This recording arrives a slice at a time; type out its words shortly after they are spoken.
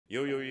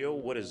Yo, yo, yo,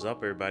 what is up,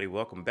 everybody?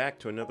 Welcome back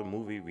to another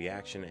movie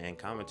reaction and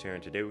commentary.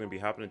 And today we're going to be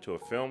hopping into a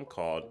film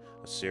called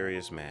A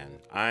Serious Man.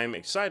 I'm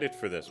excited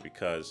for this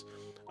because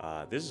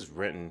this is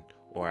written,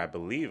 or I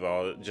believe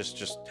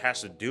just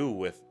has to do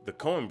with the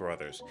Coen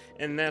brothers.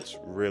 And that's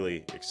really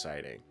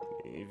exciting.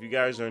 If you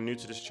guys are new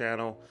to this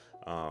channel,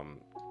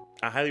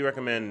 I highly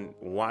recommend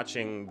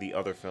watching the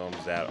other films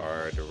that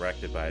are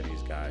directed by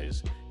these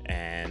guys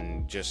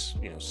and just,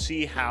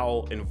 see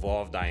how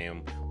involved I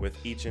am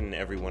with each and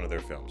every one of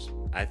their films.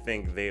 I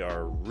think they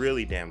are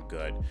really damn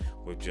good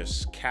with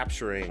just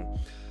capturing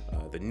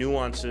the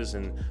nuances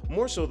and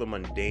more so the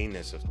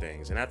mundaneness of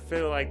things. And I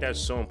feel like that's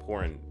so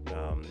important.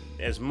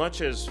 As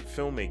much as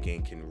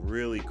filmmaking can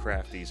really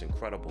craft these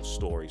incredible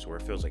stories where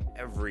it feels like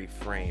every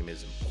frame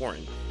is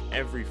important,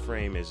 every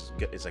frame is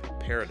like a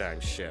paradigm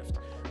shift.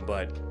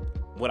 But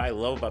what I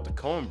love about the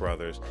Coen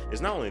brothers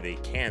is not only they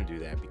can do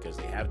that because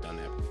they have done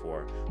that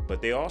before,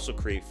 but they also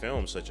create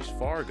films such as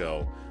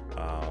Fargo,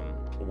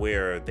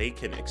 where they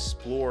can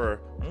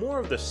explore more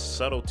of the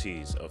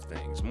subtleties of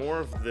things, more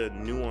of the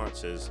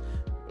nuances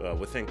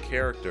within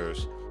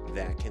characters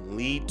that can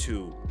lead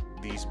to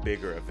these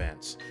bigger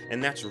events.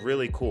 And that's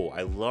really cool.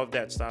 I love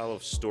that style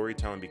of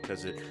storytelling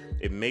because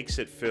it makes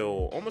it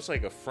feel almost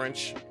like a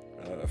French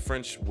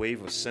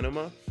wave of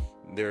cinema.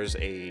 There's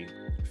a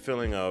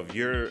feeling of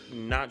you're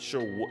not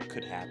sure what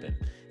could happen,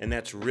 and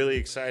that's really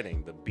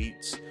exciting. The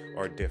beats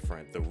are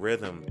different, the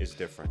rhythm is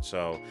different.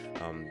 So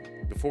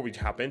before we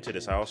hop into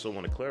this, I also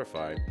want to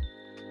clarify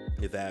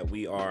that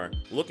we are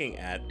looking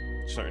at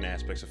certain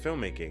aspects of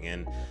filmmaking,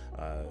 and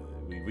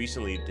we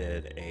recently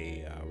did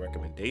a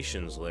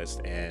recommendations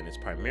list, and it's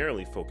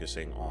primarily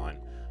focusing on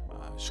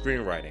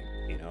screenwriting,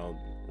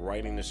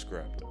 writing the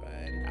script.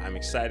 And I'm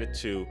excited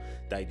to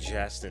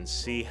digest and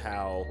see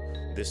how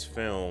this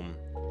film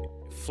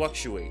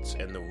fluctuates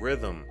and the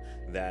rhythm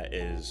that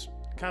is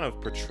kind of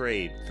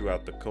portrayed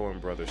throughout the Coen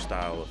brothers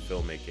style of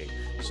filmmaking.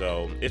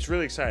 So it's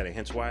really exciting,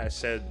 hence why I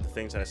said the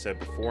things that I said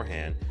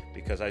beforehand,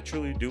 because I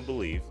truly do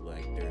believe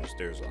like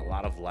there's a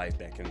lot of life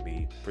that can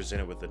be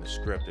presented within the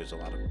script. There's a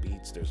lot of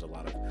beats, there's a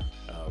lot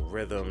of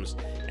rhythms,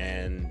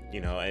 and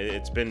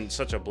it's been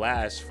such a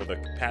blast for the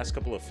past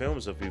couple of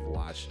films that we've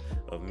watched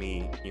of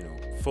me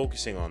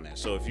focusing on that.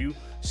 So if you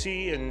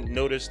see and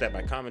notice that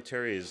my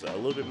commentary is a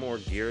little bit more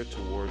geared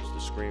towards the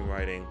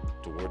screenwriting,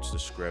 towards the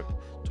script,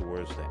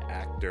 towards the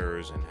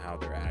actors and how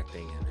they're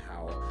acting and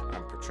how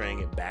I'm portraying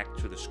it back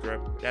to the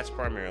script, that's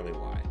primarily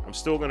why. I'm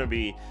still going to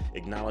be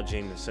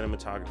acknowledging the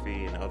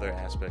cinematography and other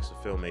aspects of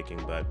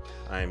filmmaking, but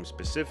I'm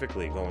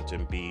specifically going to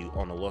be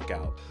on the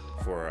lookout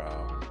for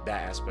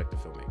that aspect of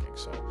filmmaking.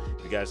 So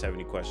if you guys have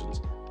any questions,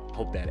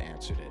 hope that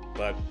answered it.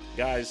 But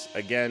guys,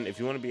 again, if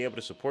you want to be able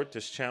to support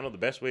this channel, the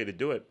best way to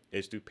do it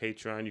is through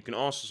Patreon. You can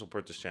also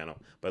support this channel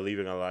by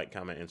leaving a like,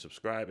 comment, and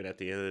subscribe. And at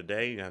the end of the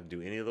day, you don't have to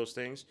do any of those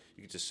things.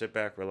 You can just sit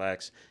back,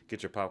 relax,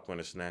 get your popcorn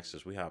and snacks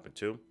as we hop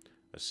into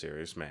A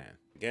Serious Man.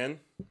 Again,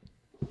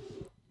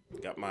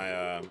 got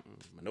my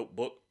my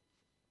notebook.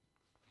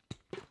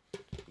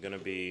 I'm gonna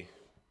be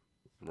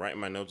writing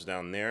my notes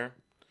down there.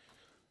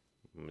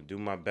 I'm gonna do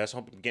my best.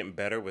 Hope I'm getting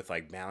better with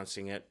like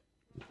balancing it.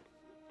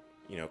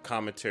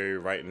 Commentary,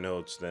 writing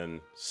notes, then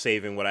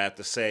saving what I have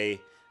to say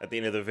at the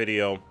end of the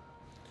video.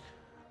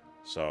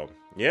 So,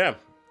 yeah,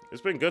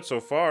 it's been good so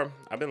far.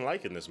 I've been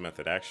liking this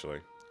method, actually.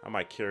 I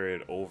might carry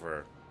it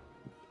over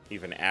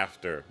even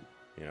after,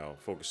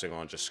 focusing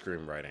on just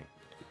screenwriting.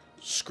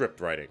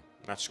 Script writing,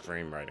 not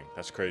screenwriting.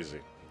 That's crazy.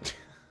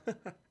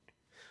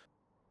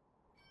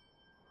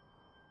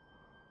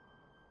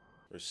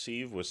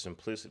 Receive with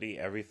simplicity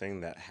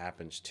everything that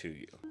happens to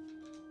you.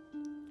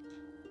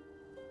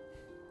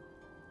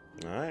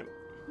 All right.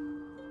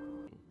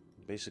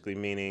 Basically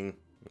meaning,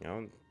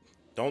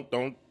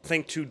 don't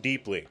think too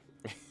deeply.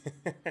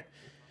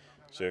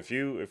 So if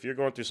you're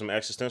going through some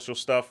existential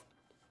stuff,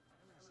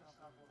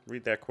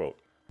 read that quote.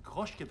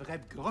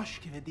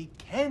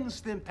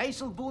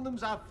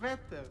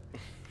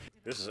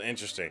 This is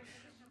interesting.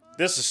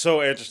 This is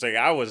so interesting.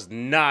 I was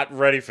not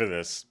ready for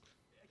this,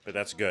 but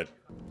that's good.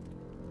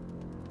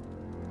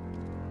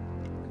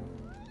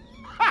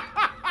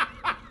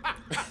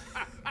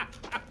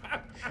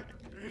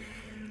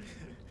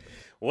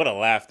 What a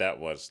laugh that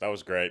was. That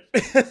was great.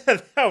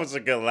 That was a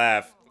good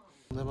laugh.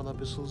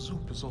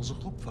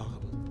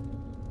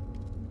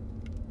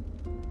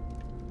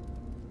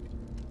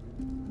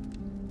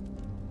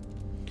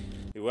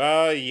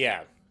 Well,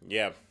 yeah.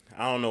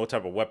 I don't know what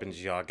type of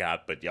weapons y'all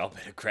got, but y'all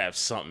better grab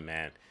something,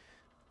 man.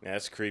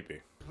 That's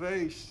creepy.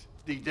 Die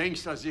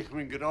denkst, dass ich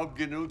bin grob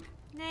genug?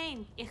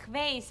 Nein, ich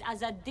weiß,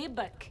 als a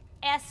Dibbeck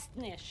esst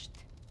nicht.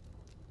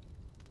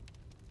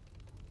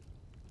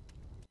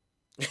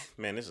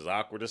 Man, this is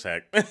awkward as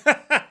heck.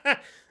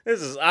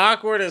 This is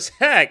awkward as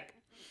heck.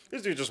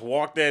 This dude just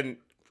walked in,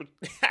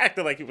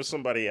 acting like he was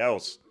somebody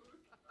else.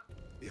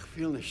 Ich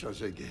fühl nicht, als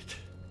geht.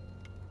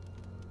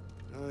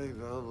 Ich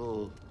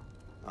will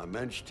ein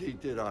Mensch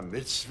tätet eine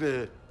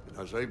Mitzwe, und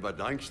also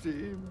bedankst du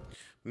ihm?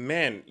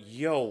 Man,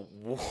 yo,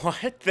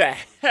 what the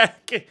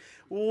heck?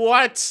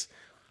 What?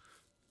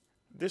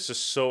 This is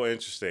so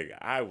interesting.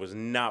 I was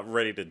not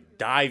ready to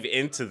dive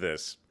into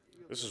this.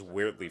 This is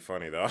weirdly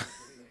funny, though.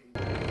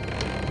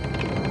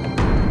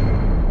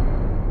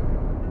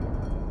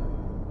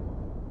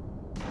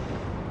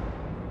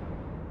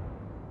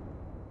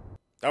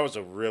 That was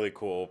a really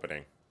cool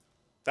opening.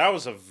 That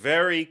was a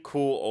very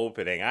cool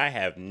opening. I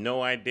have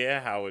no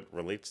idea how it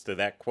relates to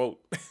that quote.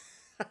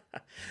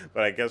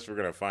 But I guess we're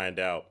going to find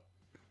out.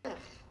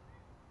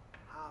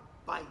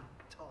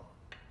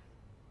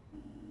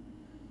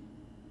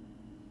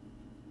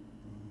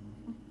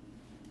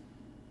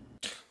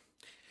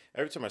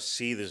 Every time I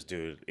see this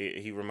dude,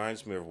 he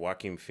reminds me of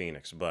Joaquin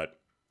Phoenix, but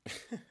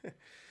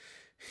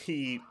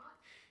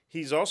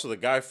he's also the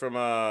guy from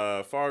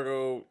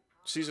Fargo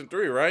season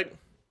 3, right?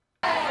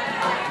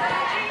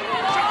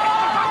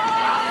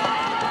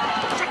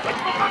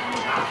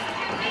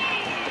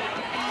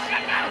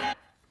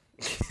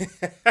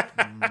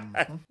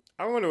 I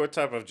wonder what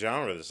type of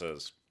genre this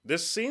is.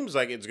 This seems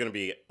like it's gonna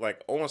be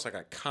like almost like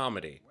a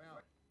comedy,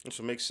 which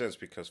will make sense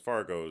because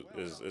Fargo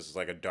is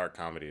like a dark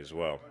comedy as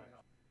well.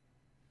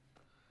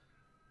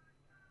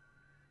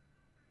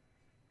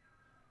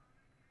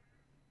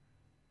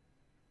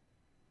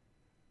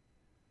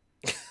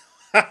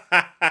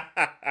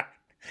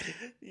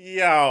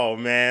 Yo,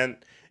 man.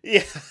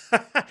 Yeah.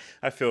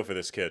 I feel for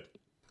this kid.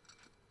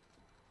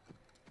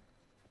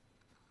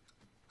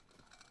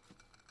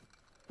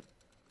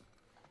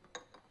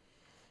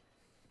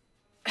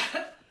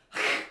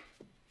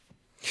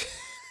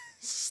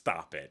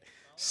 Stop it.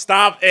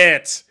 Stop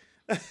it.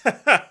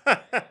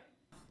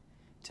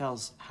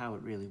 Tells how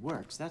it really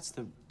works. That's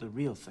the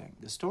real thing.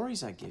 The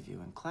stories I give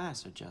you in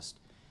class are just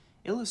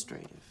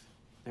illustrative.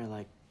 They're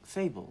like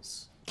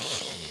fables.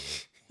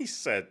 He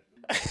said.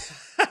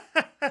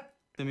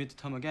 Let me to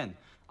come again.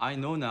 I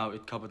know now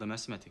it covered the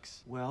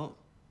mathematics. Well,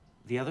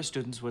 the other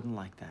students wouldn't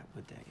like that,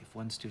 would they? If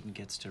one student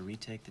gets to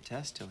retake the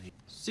test, he'll he...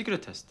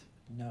 Secret test.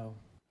 No.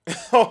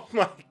 Oh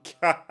my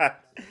God.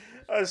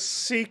 A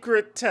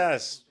secret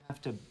test. Have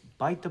to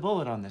bite the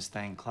bullet on this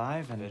thing,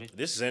 Clive, and...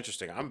 This is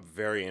interesting. I'm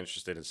very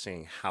interested in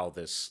seeing how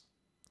this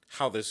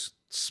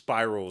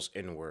spirals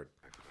inward.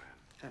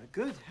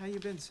 Good. How you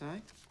been, Si?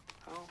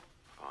 Oh,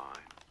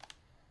 fine.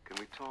 Can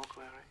we talk,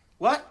 Larry?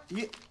 What?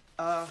 You,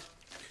 Hello?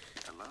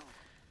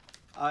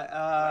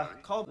 I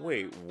called...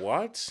 Wait,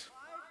 what?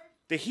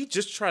 Did he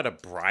just try to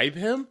bribe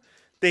him?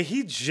 Did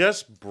he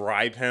just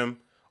bribe him?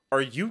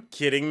 Are you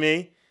kidding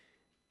me?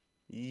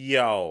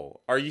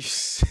 Yo, are you...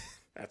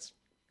 That's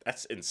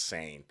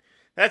insane.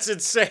 That's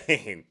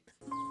insane.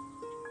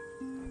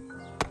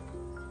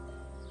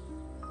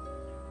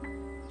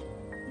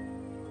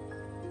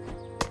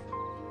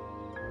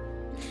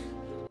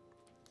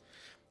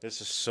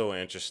 This is so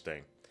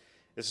interesting.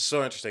 This is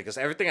so interesting because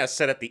everything I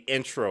said at the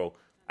intro,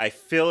 I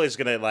feel is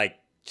gonna like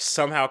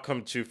somehow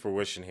come to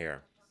fruition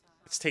here.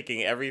 It's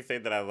taking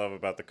everything that I love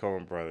about the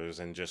Coen brothers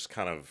and just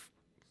kind of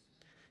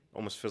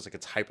almost feels like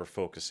it's hyper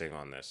focusing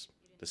on this.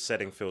 The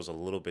setting feels a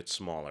little bit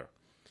smaller.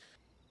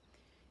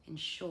 In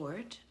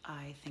short,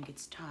 I think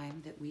it's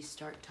time that we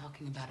start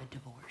talking about a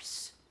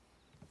divorce.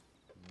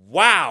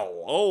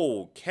 Wow.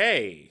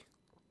 Okay.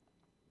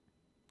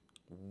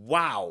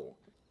 Wow.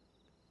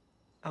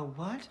 A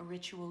what? A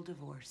ritual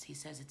divorce. He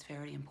says it's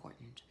very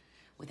important.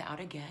 Without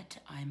a get,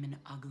 I'm an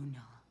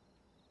aguna.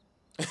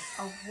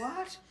 A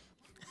what?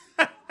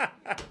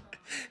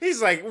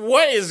 He's like,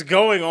 what is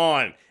going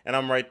on? And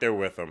I'm right there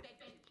with him.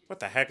 What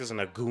the heck is an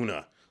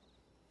aguna?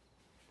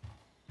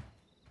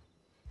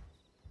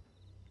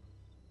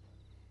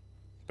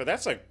 But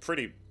that's like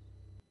pretty...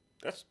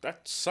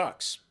 That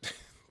sucks.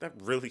 That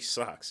really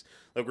sucks.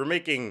 Like, we're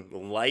making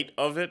light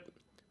of it,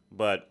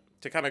 but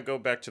to kind of go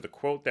back to the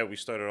quote that we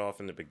started off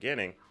in the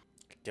beginning,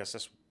 I guess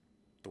that's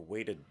the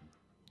way to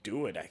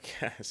do it, I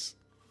guess.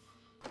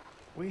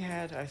 We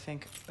had, I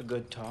think, a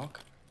good talk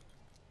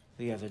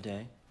the other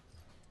day.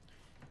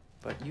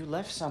 But you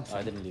left something.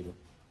 I didn't leave it.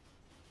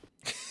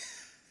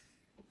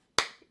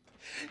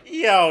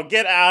 Yo,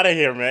 get out of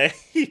here, man.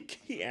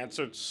 He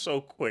answered so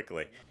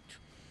quickly.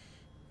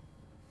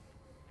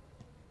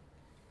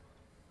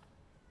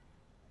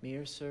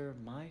 Mir, sir,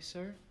 my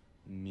sir?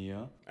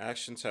 Mia.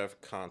 Actions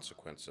have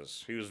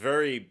consequences. He was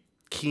very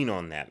keen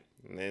on that.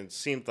 And it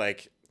seemed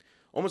like,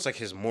 almost like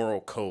his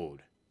moral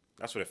code.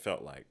 That's what it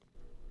felt like.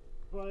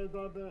 I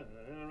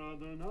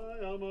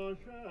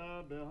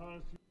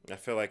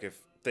feel like if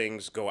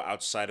things go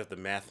outside of the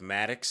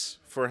mathematics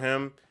for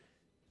him,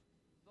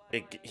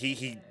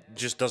 he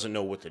just doesn't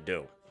know what to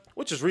do,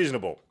 which is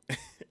reasonable.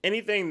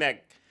 Anything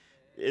that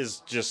is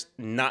just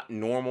not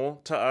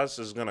normal to us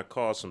is going to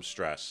cause some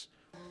stress.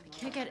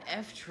 Can't get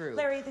F true.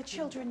 Larry, the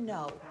children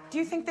know. Do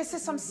you think this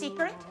is some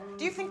secret?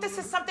 Do you think this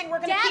is something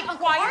we're gonna keep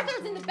Uncle quiet?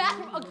 Arthur's in the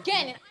bathroom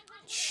again.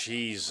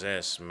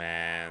 Jesus,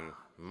 man.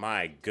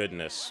 My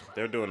goodness.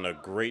 They're doing a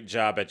great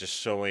job at just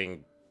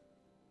showing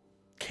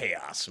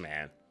chaos,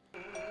 man.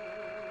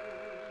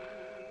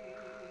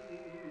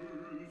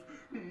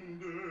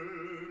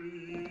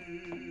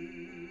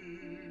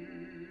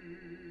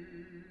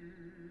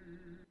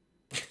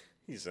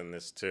 He's He's in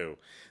this too.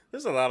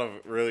 There's a lot of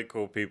really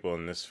cool people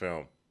in this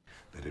film.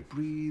 Let it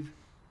breathe.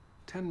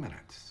 10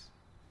 minutes.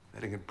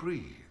 Letting it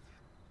breathe.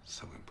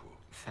 So important.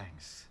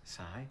 Thanks,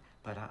 Sai,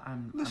 but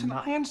I'm Listen,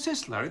 not... I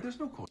insist, Larry.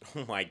 There's no cause.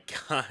 Oh my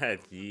God,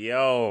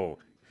 yo.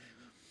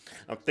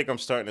 I think I'm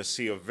starting to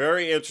see a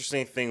very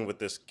interesting thing with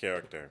this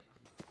character.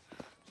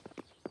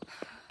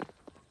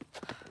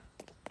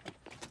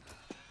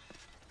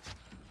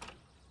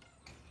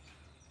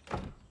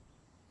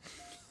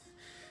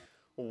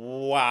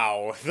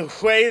 Wow, the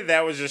way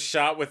that was just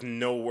shot with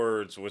no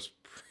words was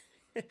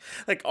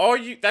like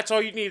that's all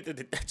you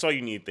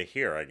need to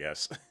hear, I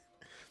guess,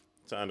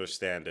 to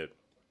understand it.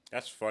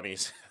 That's funny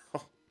as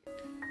hell.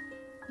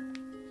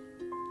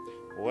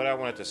 What I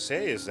wanted to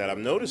say is that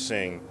I'm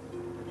noticing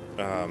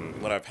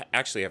what I've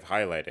actually have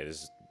highlighted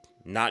is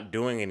not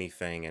doing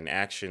anything and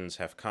actions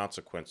have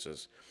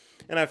consequences.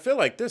 And I feel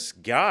like this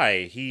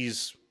guy, he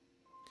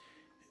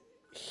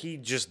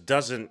just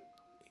doesn't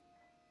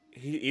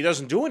he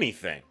doesn't do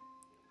anything.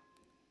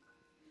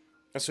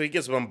 And so he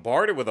gets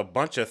bombarded with a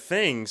bunch of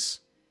things,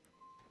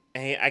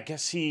 and I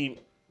guess he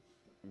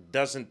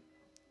doesn't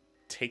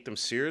take them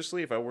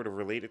seriously. If I were to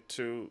relate it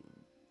to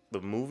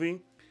the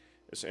movie,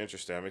 it's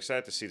interesting. I'm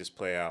excited to see this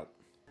play out.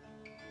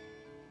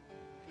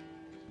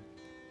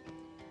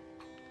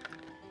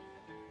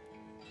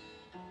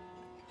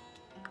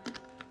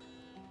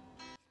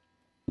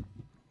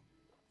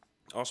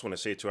 I also want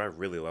to say, too, I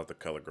really love the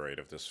color grade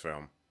of this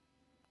film.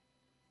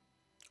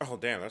 Oh,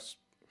 damn,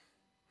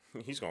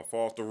 he's going to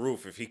fall off the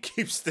roof if he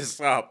keeps this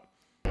up.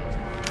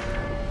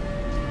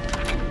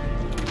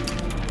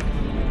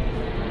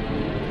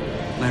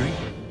 Larry?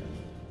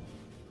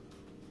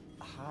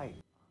 Hi.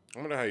 I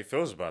wonder how he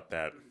feels about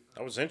that.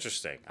 That was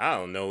interesting. I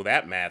don't know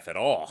that math at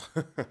all.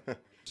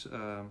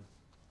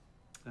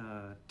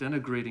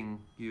 Denigrating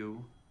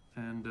you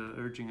and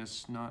urging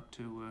us not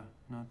to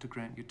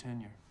grant you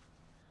tenure.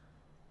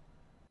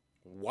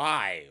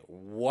 Why?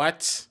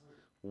 What?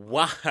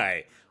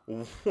 Why?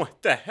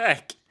 What the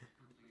heck?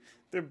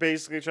 They're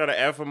basically trying to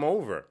F him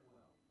over.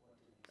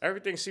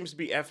 Everything seems to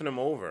be effing him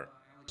over.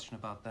 Question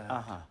about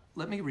that.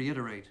 Let me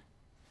reiterate.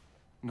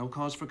 No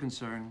cause for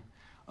concern.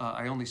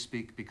 I only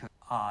speak because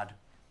odd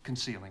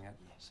concealing it.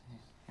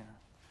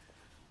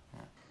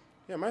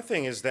 Yeah, my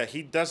thing is that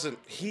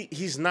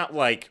he's not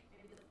like,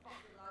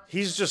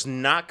 he's just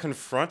not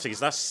confronting.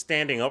 He's not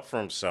standing up for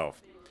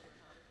himself.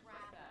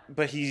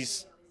 But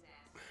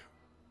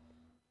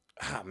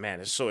man,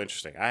 it's so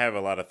interesting. I have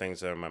a lot of things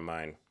that are in my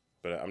mind,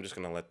 but I'm just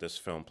going to let this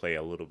film play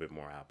a little bit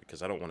more out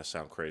because I don't want to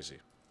sound crazy.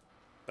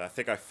 But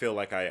I feel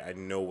like I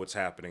know what's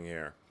happening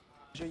here.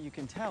 You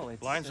can tell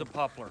it's... Lines of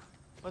poplar.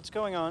 What's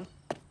going on?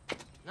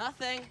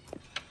 Nothing.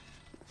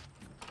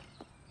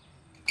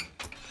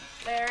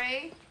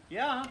 Larry?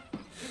 Yeah?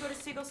 You go to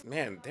Siegel's...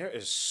 Man, there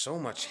is so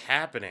much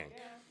happening.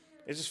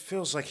 It just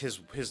feels like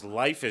his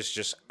life is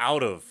just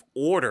out of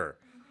order.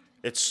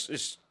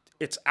 It's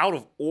out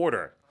of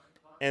order.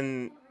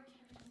 And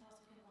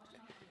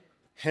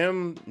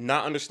him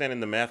not understanding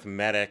the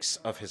mathematics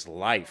of his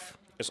life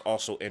is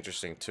also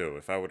interesting too,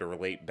 if I were to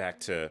relate back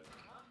to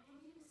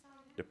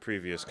the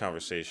previous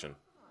conversation.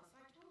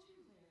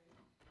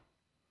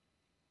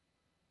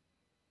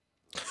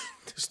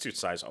 This dude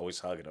Sai's always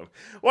hugging him.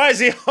 Why is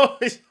he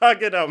always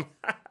hugging him?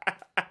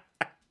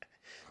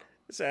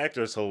 This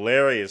actor is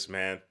hilarious,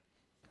 man.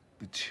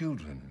 The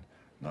children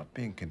not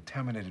being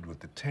contaminated with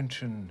the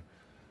tension,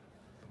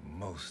 the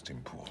most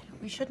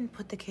important. We shouldn't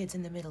put the kids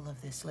in the middle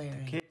of this,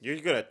 Larry. You're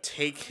gonna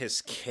take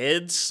his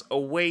kids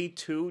away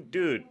too?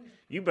 Dude,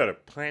 you better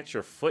plant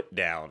your foot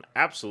down.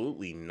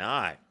 Absolutely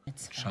not.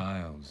 It's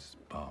Child's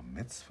bar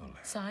mitzvah. Larry.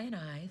 Sai and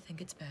I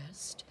think it's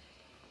best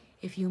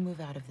if you move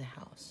out of the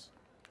house.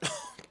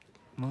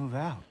 Move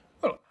out.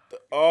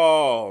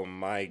 Oh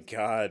my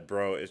God,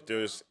 bro. If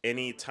there's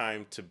any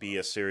time to be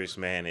a serious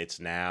man, it's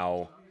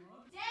now.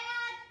 Dad!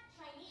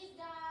 Chinese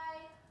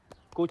guy!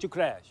 Go to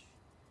crash.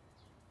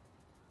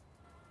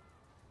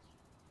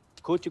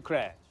 Go to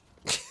crash.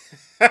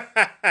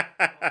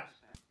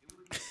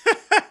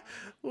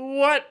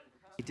 What?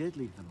 He did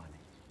leave the money.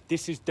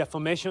 This is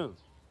defamation.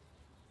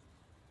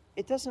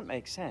 It doesn't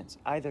make sense.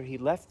 Either he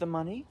left the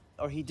money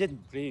or he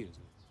didn't. Please,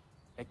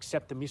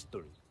 accept the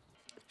mystery.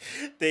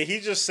 Did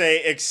he just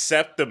say,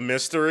 accept the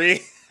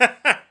mystery?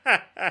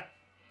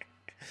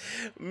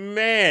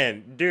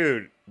 Man,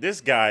 dude,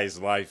 this guy's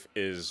life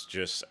is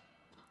just...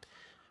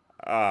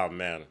 Oh,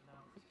 man.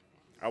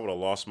 I would have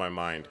lost my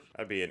mind.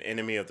 I'd be an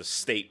enemy of the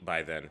state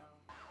by then.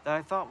 That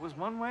I thought was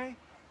one way,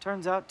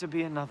 turns out to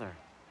be another.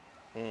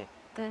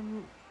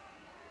 Then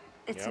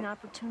it's Yep. an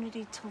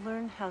opportunity to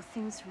learn how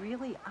things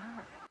really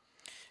are.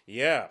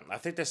 Yeah, I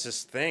think that's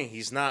his thing.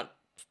 He's not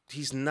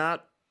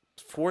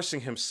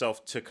forcing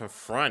himself to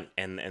confront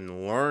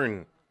and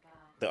learn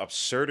the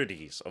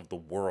absurdities of the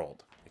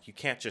world. Like, you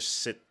can't just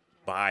sit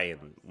by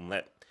and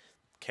let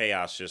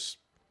chaos just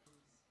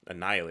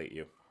annihilate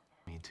you.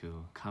 Me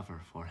to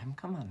cover for him.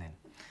 Come on in.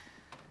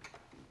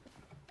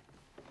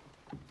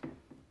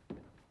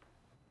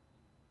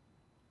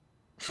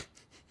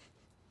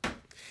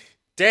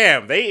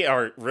 Damn, they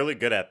are really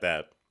good at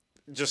that.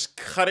 just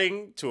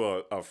cutting to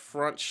a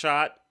front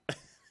shot,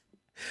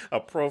 a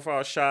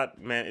profile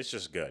shot. Man, it's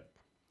just good.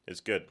 It's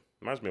good.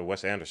 Reminds me of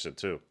Wes Anderson,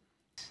 too.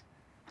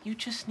 You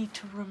just need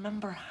to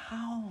remember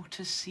how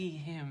to see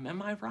him.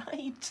 Am I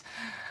right?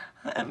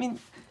 I mean,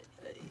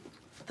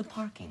 the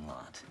parking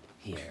lot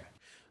here.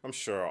 I'm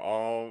sure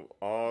all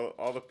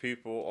the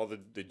people, all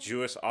the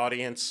Jewish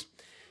audience,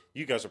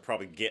 you guys are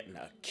probably getting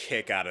a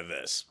kick out of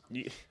this.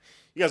 You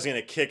guys are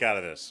getting a kick out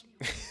of this.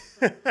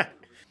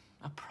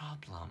 A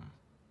problem.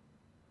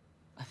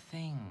 A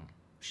thing.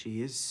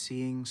 She is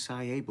seeing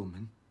Cy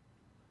Abelman.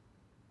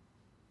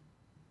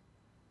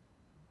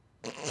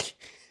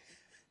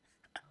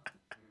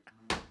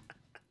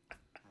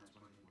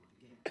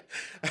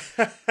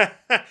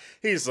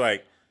 He's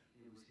like,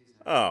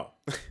 oh.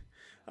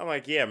 I'm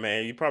like, yeah,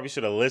 man, you probably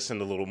should have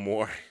listened a little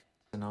more.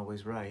 He's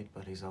always right,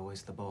 but he's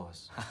always the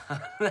boss.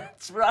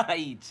 That's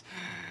right.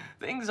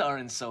 Things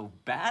aren't so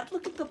bad.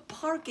 Look at the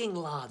parking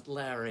lot,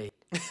 Larry.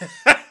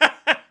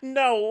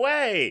 No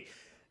way.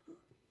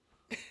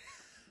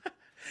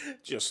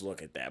 Just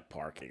look at that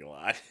parking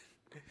lot.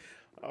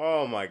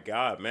 Oh my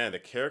God, man, the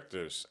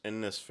characters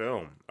in this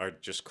film are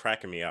just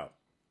cracking me up.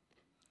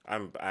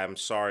 I'm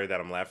sorry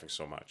that I'm laughing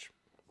so much.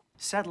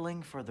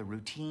 Settling for the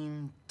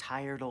routine,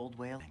 tired old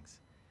whalings.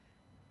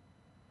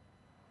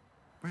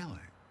 Really?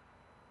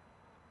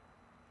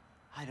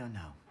 I don't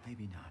know.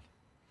 Maybe not.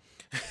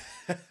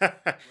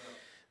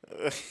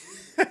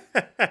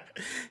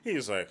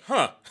 He's like,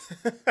 huh.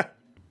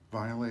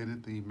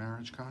 Violated the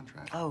marriage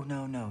contract? Oh,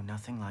 no,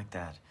 nothing like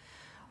that.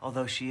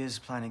 Although she is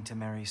planning to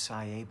marry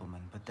Cy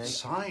Abelman, but they...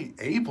 Cy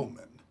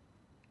Abelman?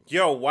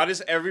 Yo, why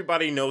does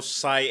everybody know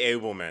Cy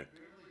Abelman?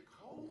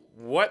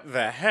 What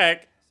the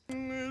heck?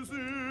 You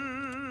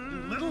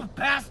little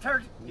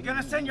bastard! You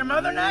gonna send your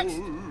mother next?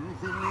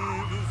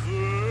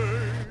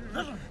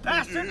 Little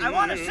bastard, I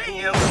want to see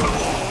you!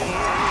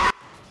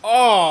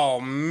 Oh,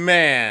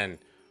 man.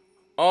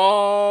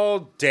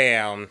 Oh,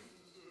 damn.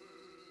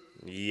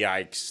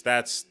 Yikes.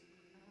 That's...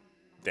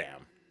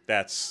 Damn.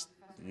 That's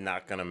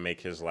not gonna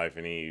make his life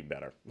any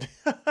better.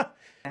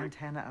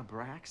 Santana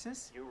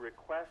Abraxas? You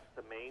request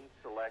the main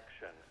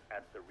selection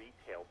at the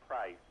retail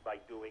price by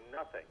doing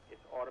nothing.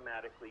 It's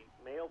automatically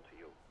mailed to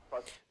you.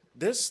 Plus,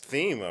 This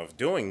theme of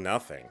doing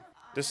nothing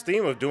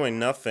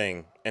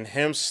and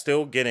him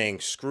still getting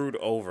screwed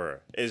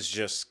over is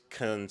just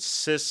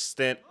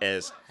consistent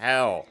as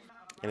hell.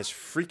 And it's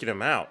freaking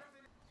him out.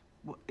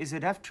 Is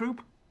it F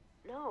Troop?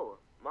 No,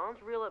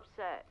 Mom's real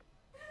upset.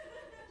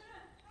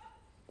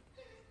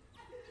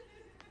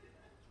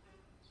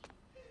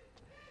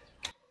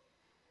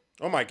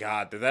 Oh my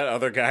God, did that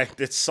other guy,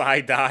 did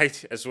Cy die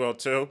as well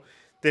too?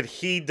 Did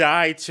he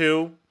die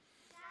too?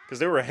 Because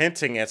they were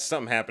hinting at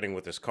something happening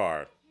with his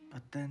car.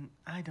 But then,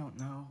 I don't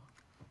know.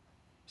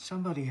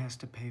 Somebody has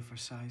to pay for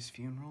Cy's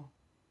funeral.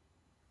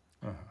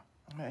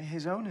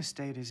 His own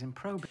estate is in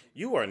probate.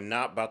 You are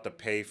not about to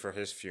pay for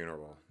his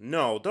funeral.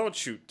 No,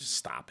 don't you.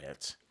 Stop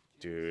it.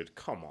 Dude,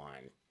 come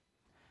on.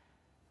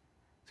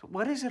 So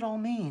what does it all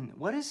mean?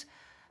 What is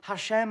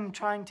Hashem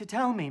trying to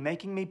tell me,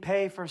 making me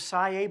pay for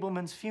Cy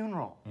Abelman's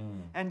funeral?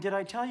 And did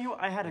I tell you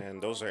I had a...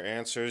 And those are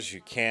answers you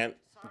can't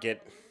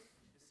get...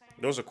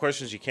 Those are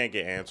questions you can't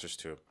get answers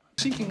to.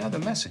 Seeking other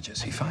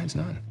messages, he finds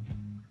none.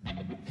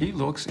 He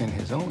looks in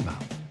his own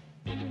mouth.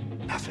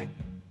 Nothing.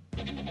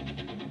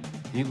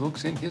 He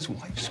looks in his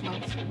wife's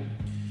mouth.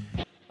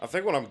 I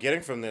think what I'm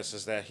getting from this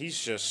is that he's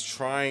just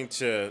trying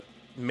to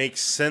make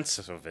sense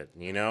of it,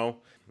 you know?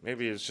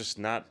 Maybe it's just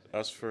not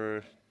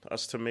for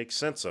us to make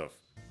sense of.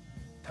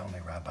 Tell me,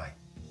 Rabbi,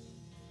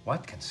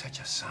 what can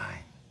such a sign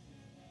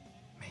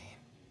mean?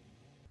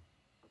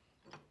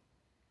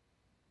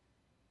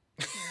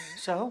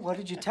 So, what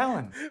did you tell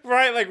him?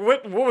 Right, like,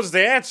 what was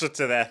the answer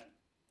to that?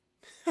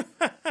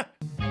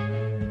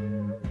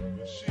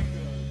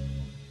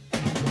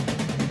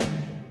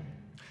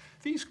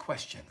 These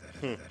questions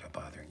that are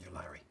bothering you,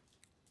 Larry,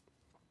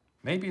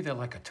 maybe they're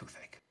like a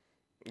toothache.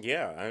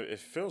 Yeah, it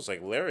feels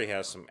like Larry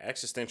has some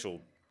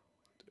existential...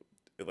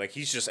 Like,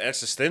 he's just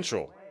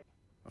existential.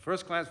 A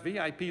first-class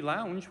VIP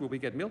lounge where we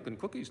get milk and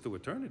cookies to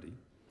eternity.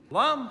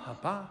 Lam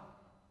Haba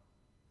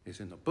is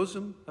in the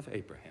bosom of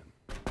Abraham.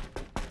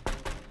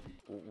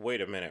 Wait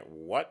a minute,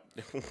 what?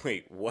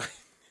 Wait, what?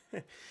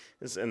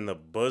 Is in the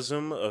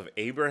bosom of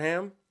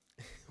Abraham?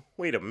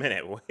 Wait a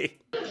minute,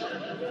 wait.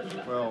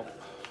 Well,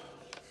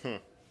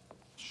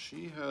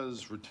 she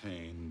has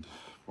retained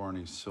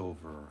Barney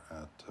Silver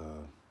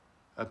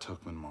at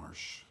Tuckman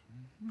Marsh.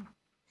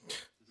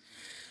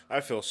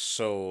 I feel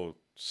so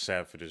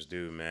sad for this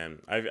dude, man.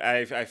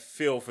 I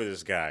feel for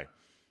this guy.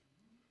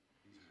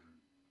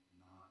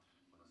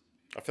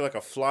 I feel like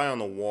a fly on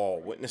the wall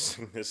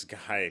witnessing this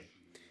guy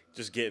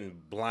just getting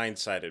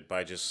blindsided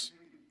by just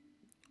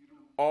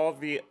all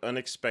the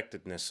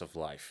unexpectedness of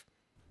life.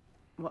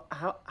 Well,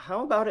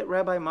 how about at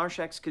Rabbi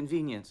Marshak's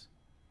convenience?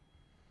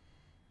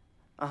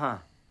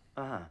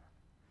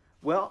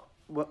 Well,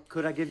 what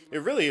could I give?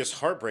 It really is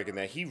heartbreaking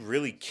that he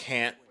really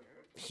can't.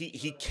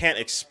 He can't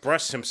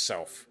express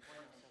himself.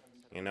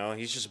 You know,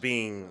 he's just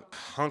being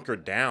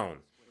hunkered down.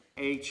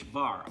 H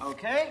bar,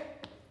 okay?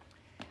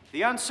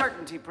 The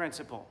uncertainty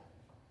principle.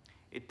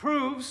 It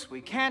proves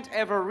we can't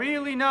ever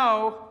really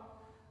know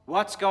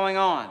what's going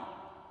on.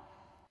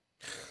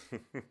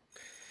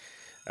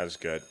 That's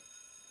good.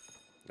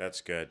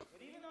 That's good.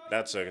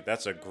 That's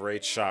a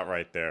great shot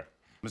right there.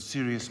 I'm a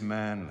serious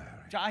man, Larry.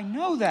 I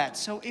know that,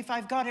 so if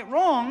I've got it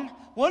wrong,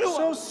 what do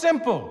So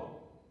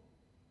simple.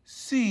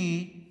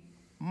 See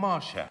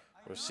Marsha.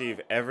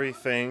 Receive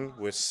everything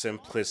with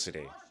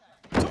simplicity.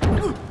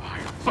 I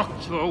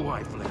fucked your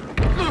wife, Larry.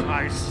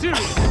 I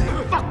seriously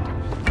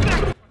fucked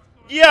her.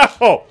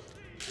 Yo!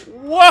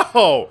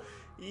 Whoa!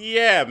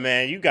 Yeah,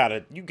 man, you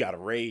gotta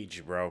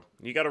rage, bro.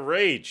 You gotta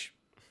rage.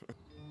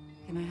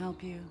 Can I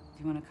help you? Do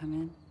you want to come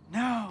in?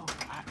 No.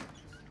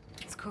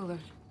 It's cooler.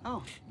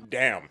 Oh.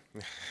 Damn.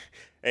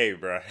 Hey,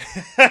 bro.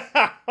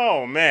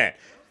 Oh, man.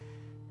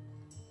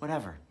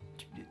 Whatever.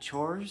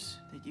 Chores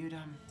that you'd,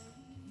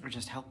 or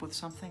just help with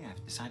something?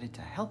 I've decided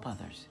to help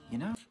others, you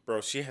know?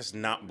 Bro, she has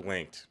not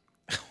blinked.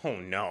 Oh,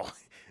 no.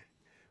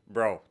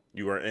 Bro,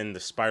 you are in the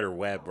spider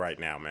web right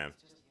now, man.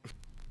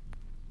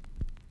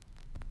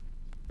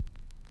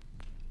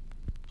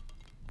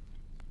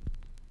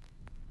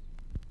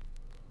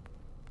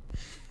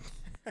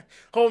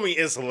 Homie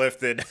is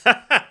lifted.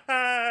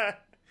 I'm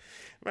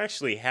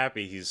actually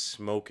happy he's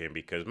smoking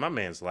because my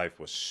man's life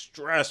was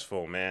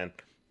stressful, man.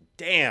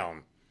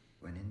 Damn.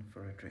 Went in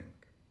for a drink.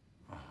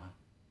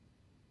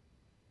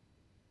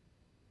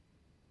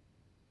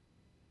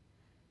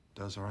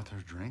 Does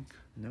Arthur drink?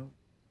 No.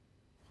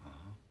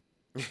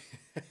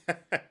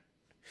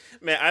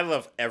 Man, I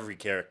love every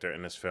character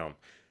in this film.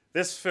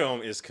 This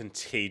film is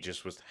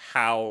contagious with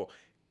how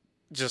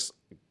just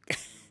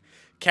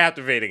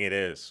captivating it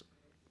is.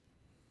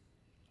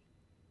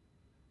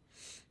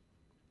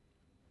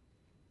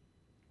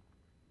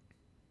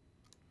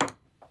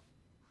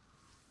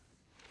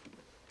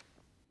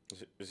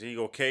 Is he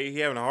okay? He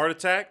having a heart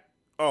attack?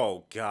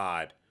 Oh,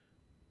 God.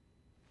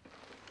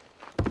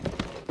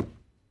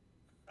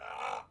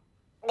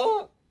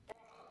 Oh.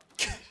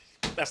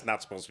 That's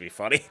not supposed to be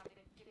funny.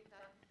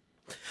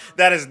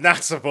 That is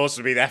not supposed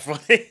to be that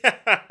funny.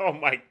 Oh,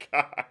 my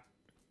God.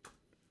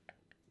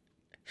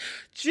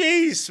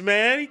 Jeez,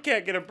 man. He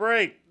can't get a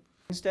break.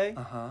 Wednesday?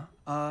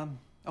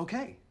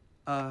 Okay.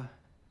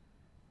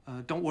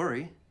 Don't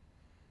worry.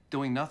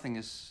 Doing nothing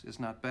is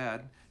not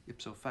bad,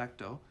 ipso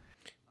facto.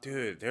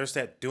 Dude, there's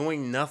that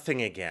doing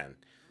nothing again.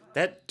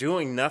 That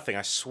doing nothing,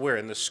 I swear,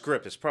 in the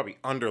script is probably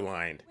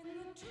underlined.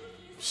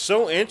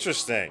 So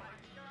interesting.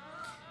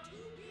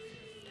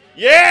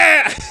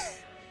 Yeah!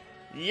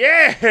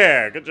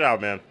 Yeah! Good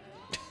job, man.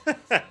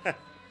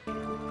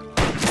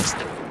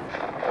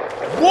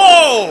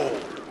 Whoa!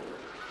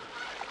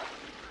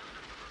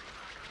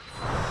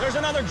 There's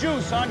another Jew,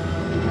 son.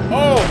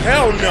 Oh,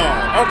 hell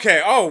no.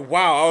 Okay, oh,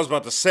 wow. I was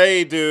about to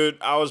say, dude.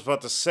 I was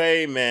about to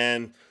say,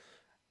 man.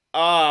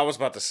 I was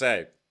about to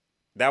say.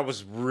 That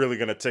was really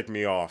gonna tick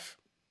me off.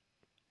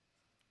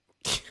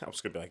 I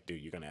was gonna be like,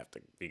 dude, you might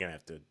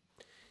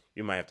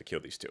have to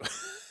kill these two.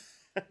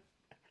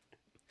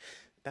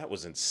 That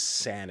was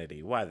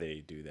insanity. Why did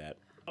they do that?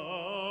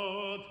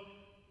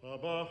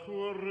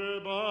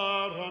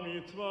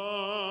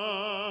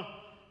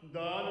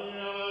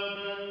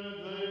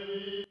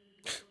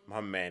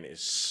 My man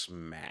is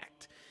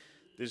smacked.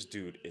 This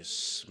dude is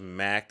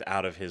smacked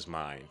out of his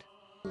mind.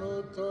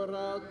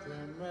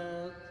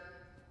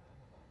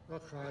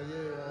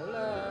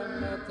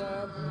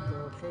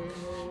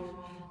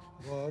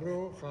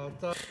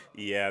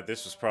 Yeah,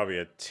 this was probably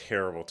a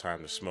terrible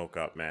time to smoke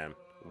up, man.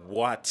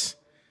 What?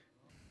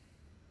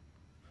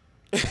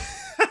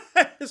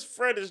 His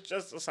friend is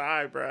just as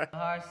high, bruh.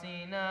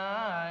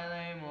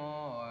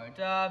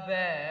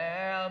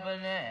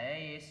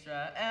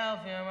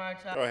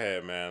 Go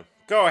ahead, man.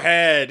 Go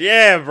ahead.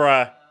 Yeah,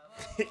 bruh.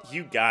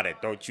 You got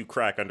it. Don't you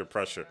crack under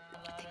pressure.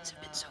 Things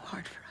have been so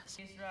hard for us.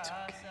 It's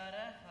okay.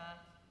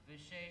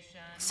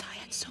 Sai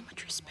had so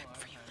much respect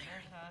for you,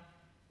 Larry.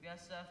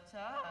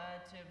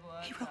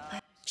 He wrote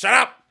letters. Shut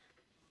up!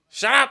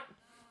 Shut up!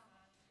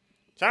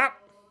 Shut up!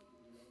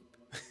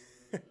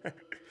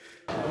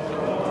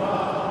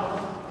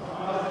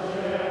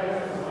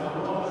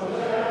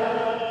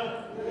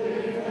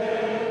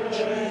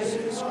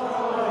 Jesus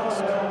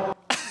Christ.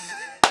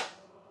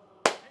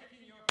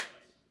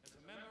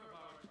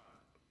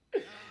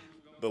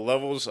 The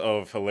levels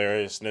of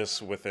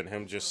hilariousness within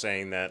him just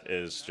saying that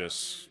is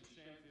just...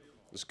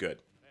 it's good.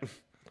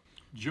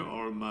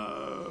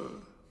 Jorma.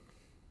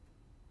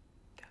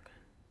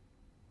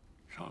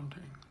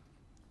 Chanting.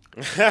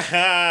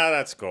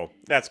 That's cool.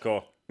 That's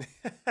cool.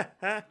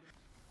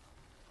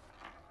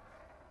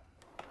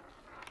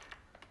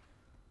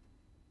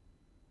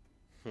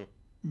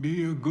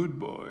 Be a good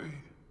boy.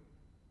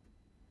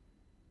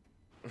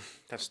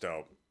 That's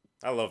dope.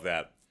 I love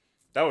that.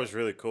 That was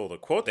really cool. The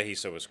quote that he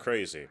said was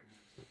crazy.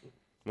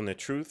 When the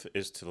truth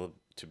is to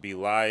be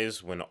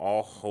lies, when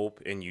all hope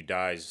in you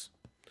dies,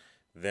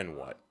 then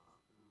what?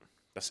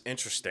 That's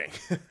interesting.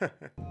 What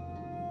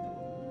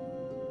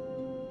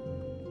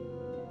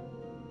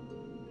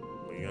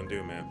are you gonna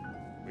do, man?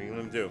 What are you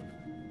gonna do?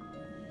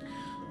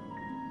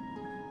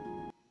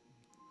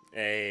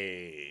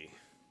 Hey.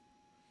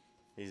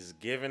 He's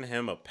giving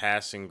him a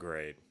passing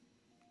grade.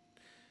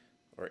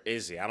 Or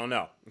is he? I don't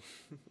know.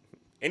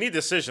 Any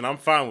decision I'm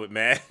fine with,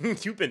 man.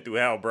 You've been through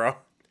hell, bro.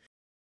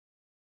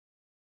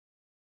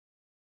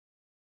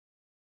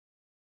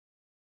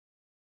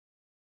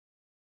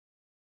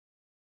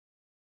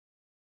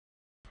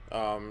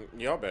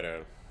 Y'all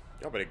better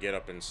get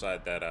up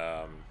inside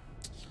that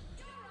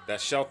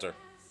shelter.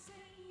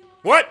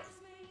 What?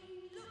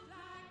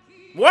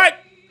 What?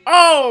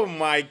 Oh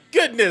my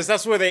goodness,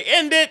 that's where they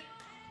end it?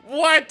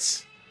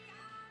 What?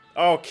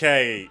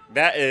 Okay,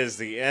 that is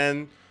the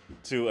end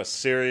to A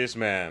Serious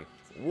Man.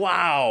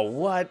 Wow,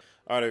 what?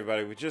 All right,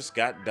 everybody, we just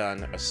got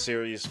done A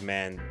Serious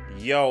Man.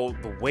 Yo,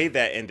 the way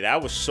that ended, I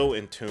was so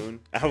in tune.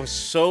 I was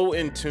so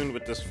in tune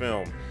with this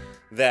film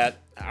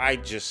that I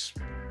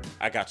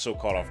got so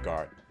caught off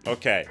guard.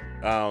 Okay,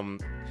 all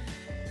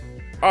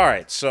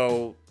right,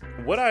 so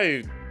what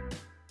I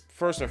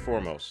first and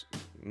foremost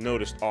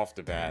noticed off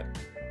the bat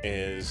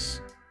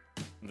is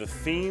the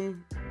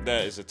theme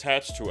that is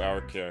attached to our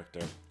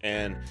character.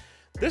 And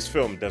this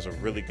film does a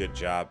really good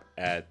job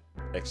at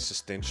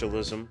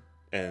existentialism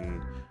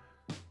and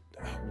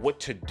what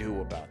to do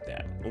about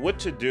that. What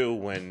to do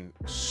when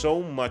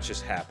so much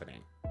is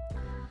happening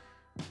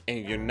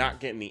and you're not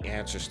getting the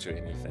answers to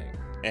anything.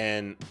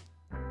 And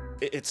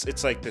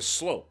it's like this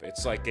slope.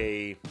 It's like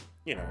a,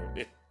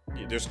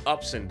 there's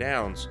ups and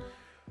downs.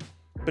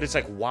 But it's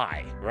like,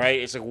 why, right?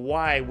 It's like,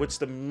 why? What's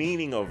the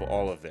meaning of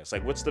all of this?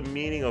 Like, what's the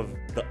meaning of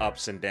the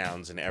ups and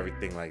downs and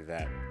everything like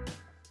that?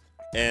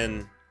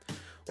 And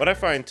what I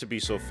find to be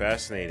so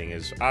fascinating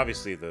is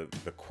obviously the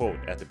quote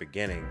at the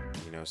beginning,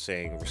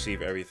 saying,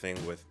 receive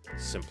everything with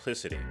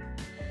simplicity.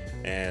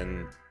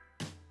 And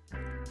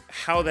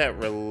how that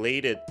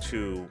related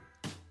to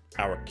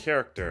our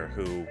character,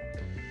 who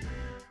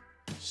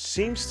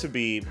seems to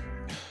be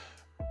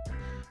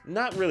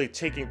not really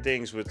taking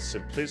things with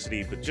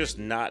simplicity, but just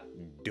not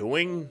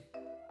doing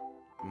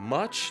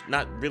much,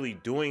 not really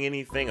doing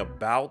anything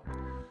about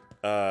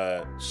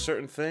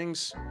certain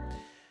things,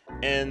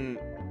 and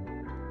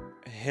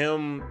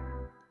him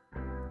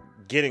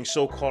getting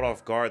so caught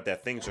off guard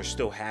that things are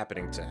still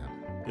happening to him.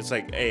 It's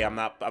like, hey, I'm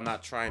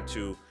not trying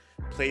to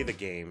play the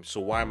game, so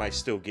why am I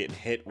still getting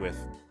hit with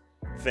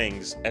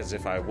things as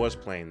if I was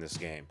playing this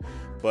game?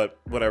 But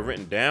what I've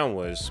written down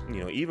was,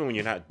 even when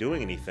you're not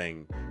doing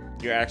anything,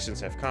 your actions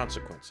have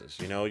consequences.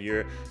 You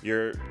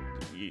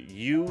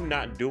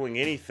not doing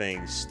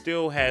anything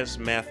still has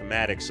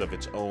mathematics of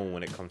its own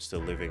when it comes to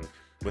living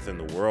within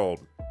the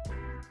world.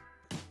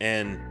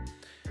 And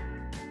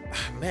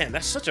man,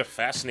 that's such a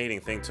fascinating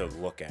thing to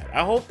look at.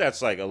 I hope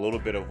that's like a little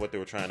bit of what they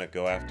were trying to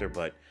go after,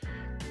 but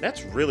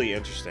that's really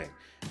interesting.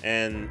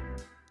 And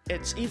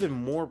it's even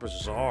more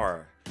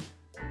bizarre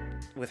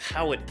with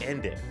how it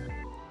ended.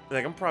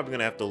 Like, I'm probably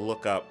gonna have to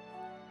look up,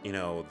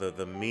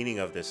 the meaning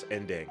of this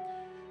ending,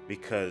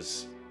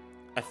 because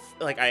I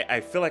feel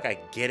like I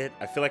get it.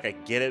 I feel like I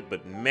get it,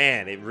 but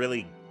man, it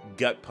really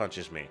gut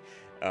punches me.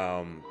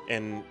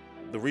 And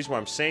the reason why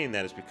I'm saying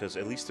that is because,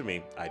 at least to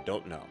me, I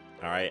don't know.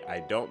 All right, I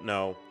don't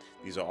know.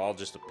 These are all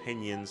just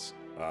opinions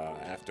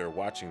after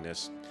watching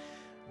this,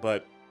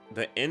 but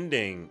the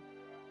ending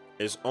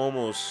is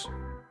almost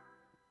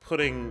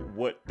putting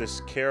what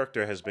this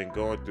character has been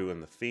going through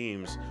and the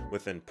themes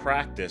within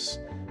practice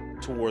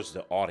towards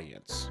the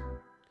audience.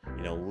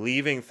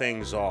 Leaving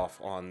things off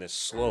on this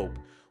slope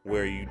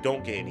where you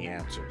don't get any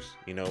answers.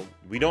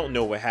 We don't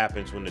know what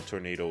happens when the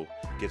tornado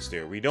gets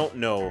there. We don't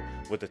know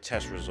what the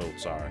test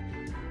results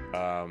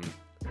are.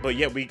 But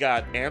yet we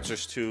got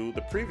answers to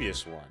the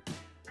previous one.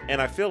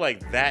 And I feel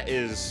like that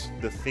is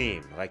the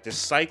theme. Like, the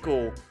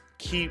cycle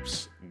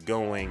keeps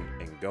going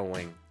and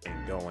going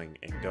and going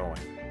and going.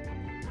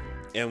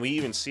 And we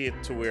even see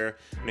it to where,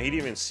 he didn't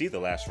even see the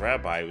last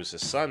rabbi. It was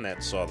his son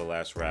that saw the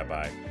last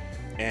rabbi.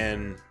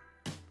 And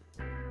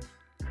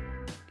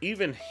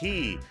even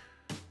he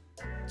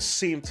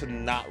seemed to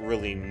not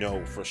really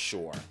know for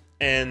sure.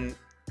 And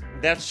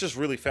that's just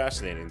really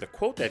fascinating. The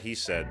quote that he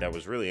said that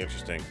was really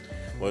interesting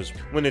was,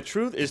 when the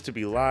truth is to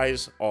be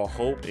lies, all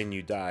hope in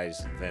you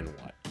dies, then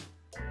what?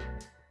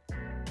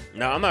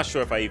 Now, I'm not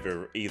sure if I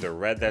either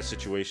read that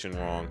situation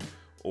wrong,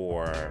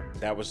 or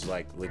that was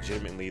like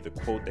legitimately the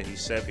quote that he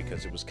said,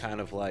 because it was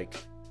kind of like,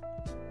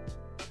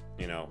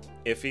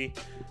 iffy.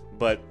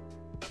 But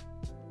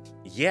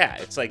yeah,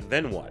 it's like,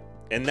 then what?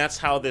 And that's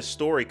how this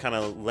story kind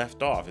of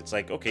left off. It's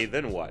like, okay,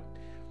 then what?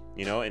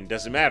 And it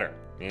doesn't matter.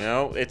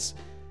 It's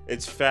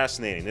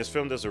fascinating. This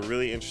film does a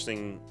really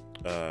interesting,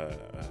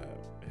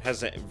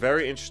 has a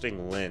very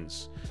interesting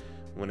lens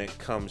when it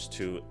comes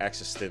to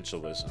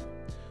existentialism,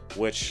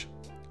 which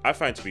I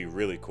find to be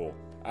really cool.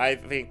 I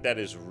think that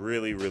is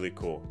really, really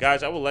cool.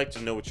 Guys, I would like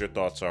to know what your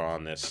thoughts are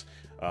on this.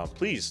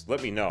 Please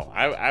let me know.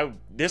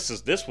 This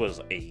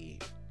was a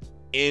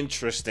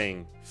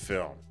interesting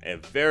film, a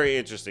very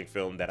interesting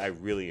film that I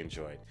really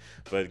enjoyed.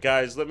 But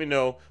guys, let me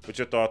know what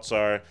your thoughts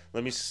are.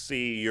 Let me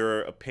see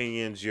your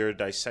opinions, your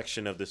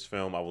dissection of this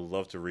film. I would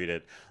love to read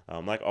it.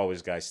 Like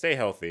always, guys, stay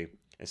healthy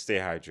and stay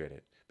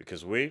hydrated,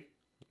 because we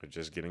We're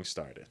just getting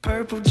started.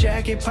 Purple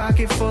jacket,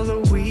 pocket full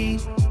of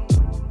weed.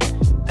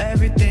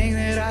 Everything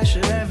that I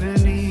should ever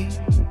need.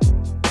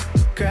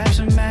 Grab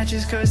some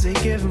matches cause they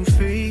give them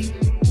free.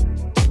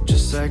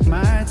 Just like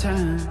my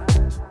time.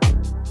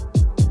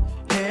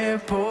 Hair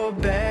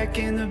pulled back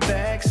in the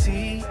backseat.